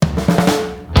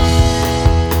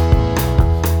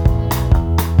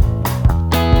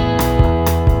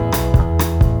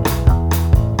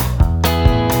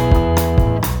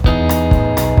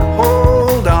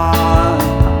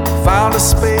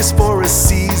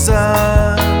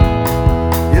season.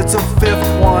 It's a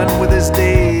fifth one with his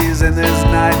days and there's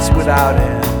nights without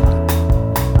end.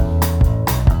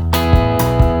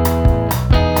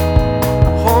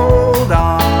 Hold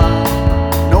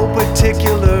on, no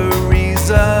particular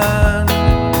reason.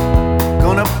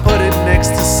 Gonna put it next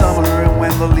to summer and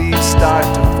when the leaves start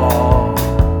to fall.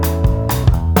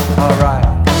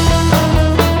 Alright.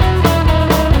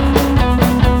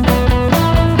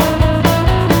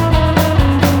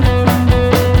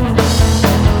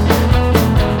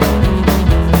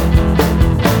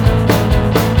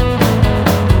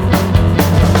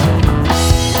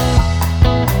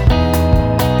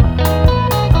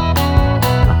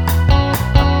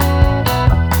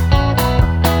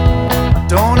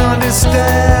 Don't understand